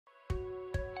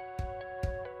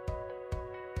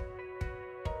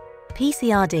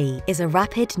PCRD is a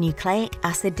rapid nucleic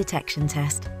acid detection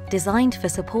test designed for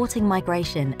supporting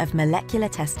migration of molecular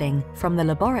testing from the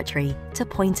laboratory to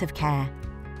point of care.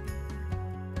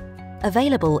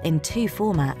 Available in two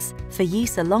formats for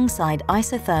use alongside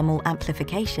isothermal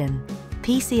amplification,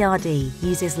 PCRD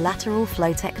uses lateral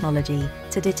flow technology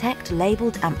to detect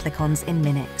labeled amplicons in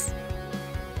minutes.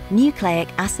 Nucleic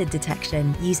acid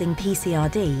detection using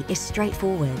PCRD is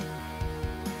straightforward,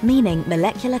 meaning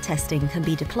molecular testing can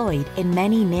be deployed in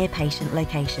many near-patient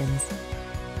locations.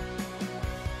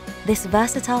 This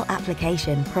versatile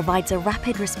application provides a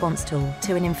rapid response tool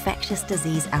to an infectious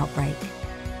disease outbreak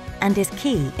and is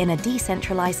key in a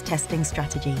decentralised testing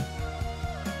strategy.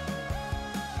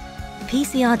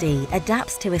 PCRD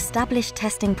adapts to established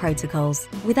testing protocols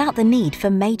without the need for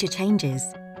major changes.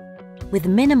 With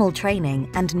minimal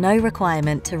training and no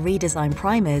requirement to redesign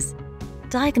primers,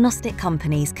 diagnostic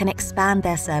companies can expand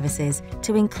their services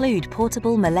to include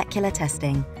portable molecular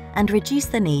testing and reduce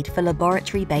the need for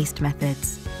laboratory-based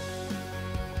methods.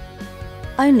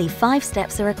 Only 5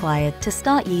 steps are required to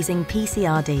start using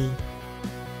PCRD.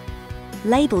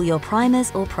 Label your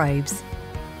primers or probes.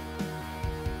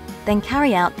 Then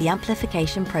carry out the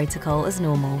amplification protocol as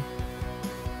normal.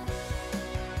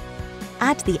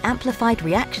 Add the amplified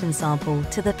reaction sample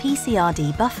to the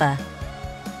PCRD buffer.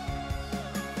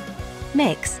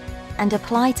 Mix and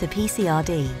apply to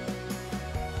PCRD.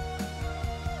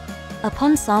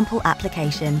 Upon sample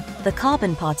application, the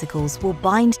carbon particles will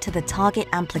bind to the target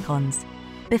amplicons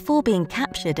before being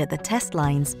captured at the test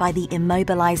lines by the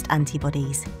immobilized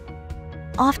antibodies.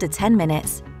 After 10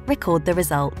 minutes, record the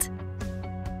result.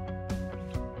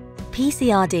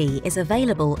 PCRD is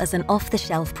available as an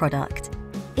off-the-shelf product.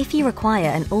 If you require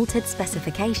an altered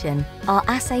specification, our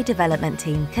assay development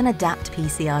team can adapt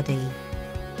PCRD.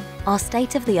 Our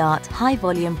state-of-the-art,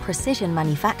 high-volume precision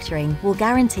manufacturing will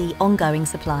guarantee ongoing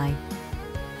supply.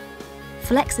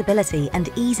 Flexibility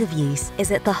and ease of use is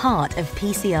at the heart of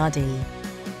PCRD.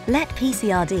 Let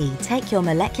PCRD take your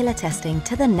molecular testing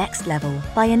to the next level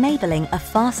by enabling a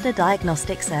faster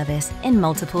diagnostic service in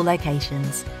multiple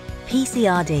locations.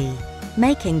 PCRD,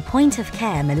 making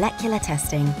point-of-care molecular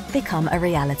testing become a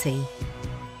reality.